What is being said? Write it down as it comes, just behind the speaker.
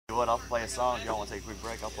what, I'll play a song. If y'all want to take a quick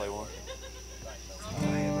break, I'll play one.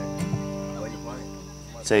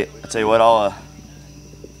 I tell you what, I'll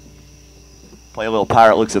play a little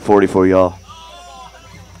Pirate Looks at 40 for y'all.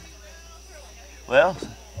 Well,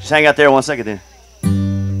 just hang out there 1 second then.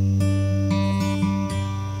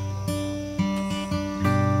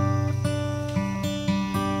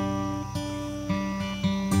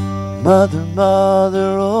 Mother,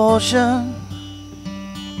 Mother Ocean,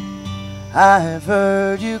 I have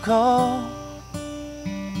heard you call.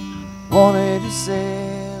 Wanted to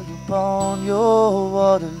sail upon your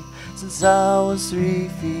waters since I was 3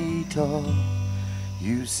 feet tall.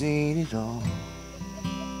 You've seen it all.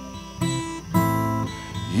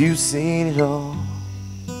 You've seen it all.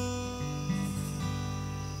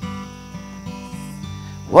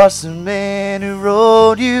 Watched the man who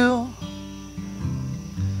rode you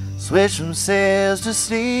switch from sails to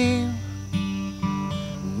steam.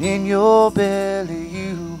 And in your belly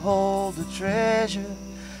you hold the treasure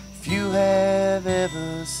few have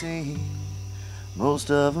ever seen. Most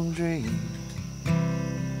of them dream.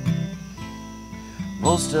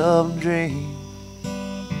 Most of them dream.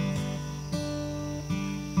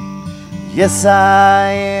 Yes,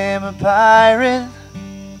 I am a pirate,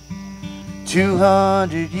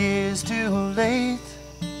 200 years too late.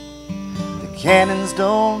 The cannons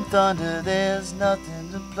don't thunder, there's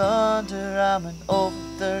nothing to plunder. I'm an over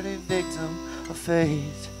 30 victim of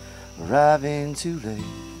fate, arriving too late.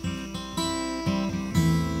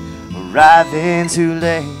 Arriving too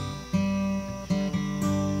late.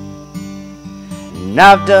 And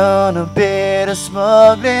I've done a bit of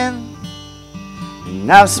smuggling,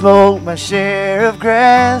 and I've smoked my share of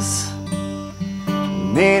grass,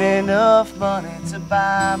 made enough money to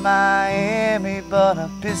buy Miami, but I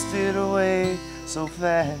pissed it away so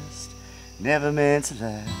fast. Never meant to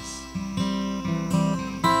last.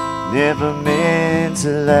 Never meant to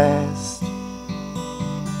last.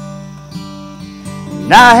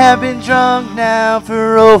 And I have been drunk now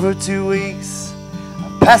for over 2 weeks.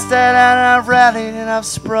 I've passed that out and I've rallied and I've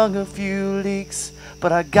sprung a few leaks.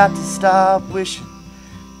 But I got to stop wishing,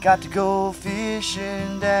 got to go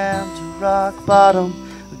fishing down to rock bottom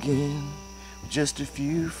again with just a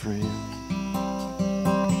few friends.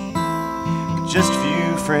 With just a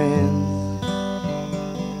few friends.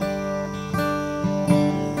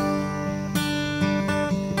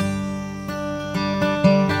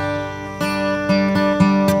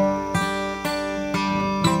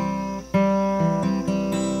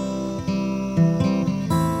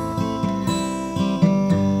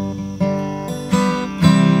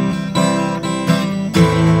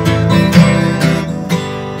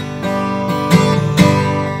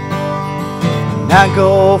 I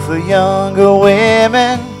go for younger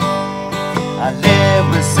women. I live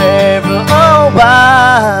with several a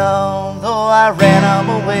while. Though I ran them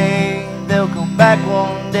away, they'll come back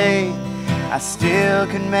one day. I still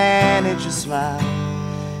can manage a smile.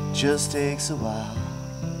 Just takes a while.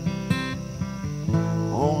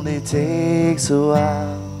 Only takes a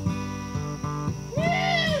while.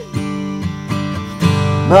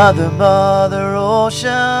 Mother, Mother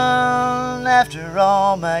Ocean, after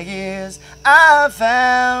all my years I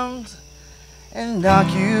found an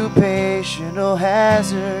occupational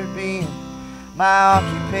hazard, being my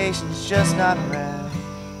occupation's just not around.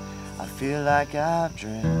 I feel like I've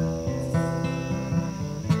drowned,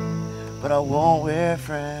 but I won't wear a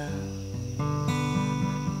frown.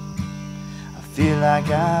 I feel like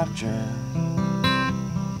I've drowned,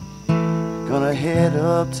 gonna head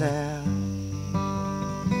uptown.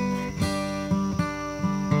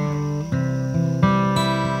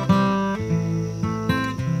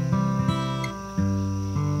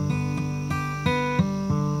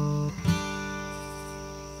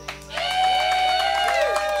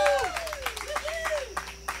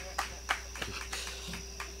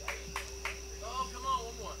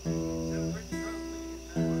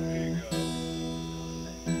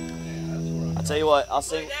 Tell you what, I'll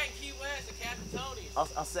sing.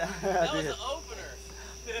 I'll say. That was the opener.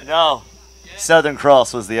 No, yeah. Southern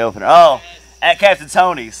Cross was the opener. Oh, at Captain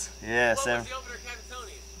Tony's. Yeah, what was the opener at Captain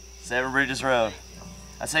Tony's? 7 Bridges Road.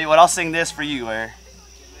 I tell you what, I'll sing this for you, Larry.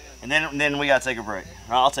 And then we gotta take a break.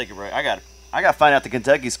 I'll take a break. I gotta find out the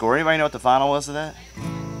Kentucky score. Anybody know what the final was of that?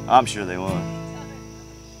 I'm sure they won.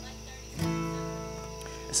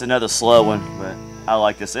 It's another slow one, but I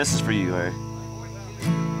like this. This is for you, Larry.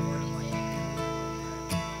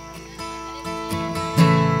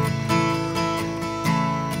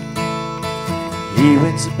 He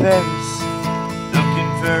went to Paris,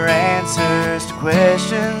 looking for answers to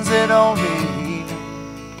questions that only he knew.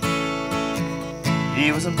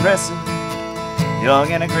 He was impressive,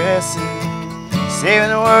 young and aggressive, saving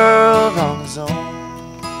the world on his own.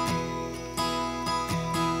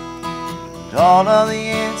 And all of the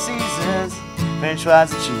end seasons, French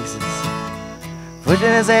fries and cheeses,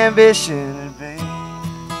 pushing his ambition in vain.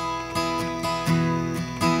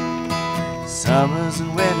 Summers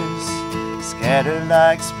and winters scattered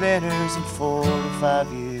like splinters, and 4 to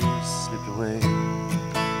 5 years slipped away.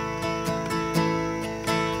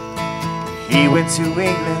 He went to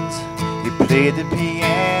England, he played the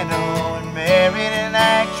piano and married an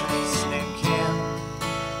actress named Kim.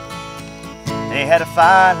 They had a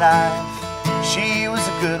fine life, she was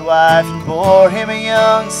a good wife, and bore him a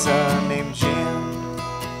young son named Jim.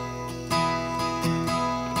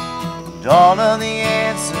 And all of the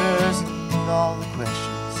answers and all the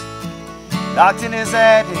questions knocked in his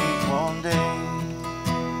attic one day,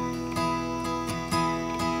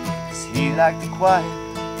 'cause he liked the quiet,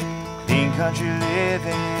 clean country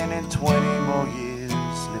living, and 20 more years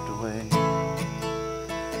slipped away.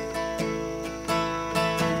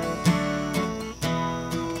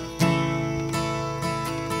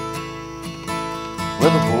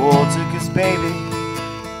 Well, the war took his baby,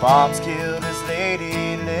 bombs killed his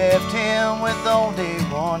lady, left him with only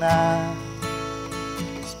one eye.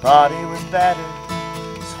 His body was battered,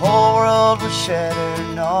 his whole world was shattered,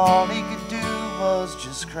 and all he could do was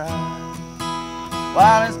just cry.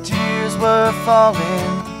 While his tears were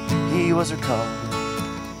falling, he was recalling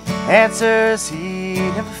answers he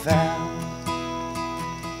never found.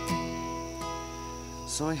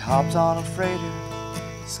 So he hopped on a freighter,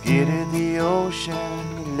 skidded the ocean,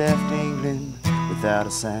 he left England without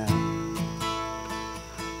a sound.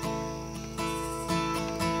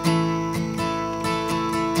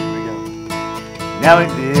 Here we go. Now he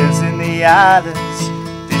lives in the islands,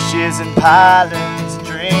 dishes and pylons,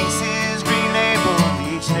 drinks his green label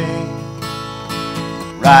each day,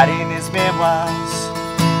 writing his memoirs,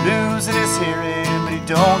 losing his hearing, but he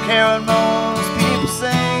don't care what most people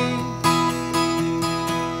say.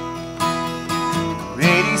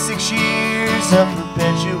 86 years of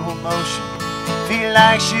perpetual motion, if he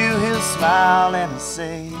likes you, he'll smile and he'll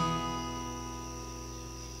say,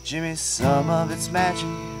 Jimmy, some of it's magic,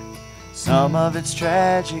 some of it's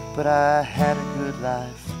tragic, but I had a good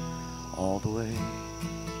life all the way.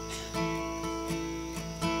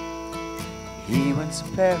 He went to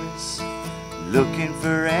Paris, looking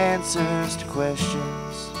for answers to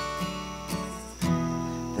questions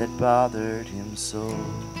that bothered him so.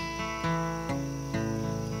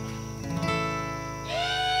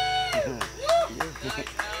 You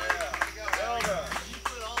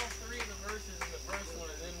put all 3 of the verses in the first one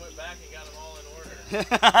and then went back and got them all in order. It's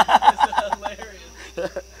hilarious.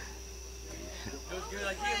 It was good.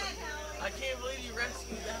 I can't believe you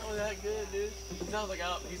rescued that one that good, dude. It sounds like,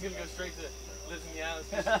 oh, he's going to go straight to Lives in the Islands.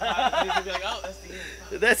 He's going to be like, oh, that's the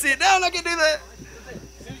end. That's it. No, I'm not going to do that.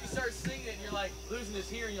 As soon as you start singing it, you're like losing his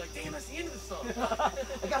hearing. You're like, damn, that's the end of the song.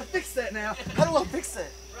 I got to fix that now. How do I fix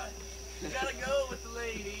that? Right. You got to go with the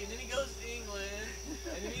lady, and then he goes to England,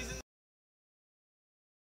 and then he's in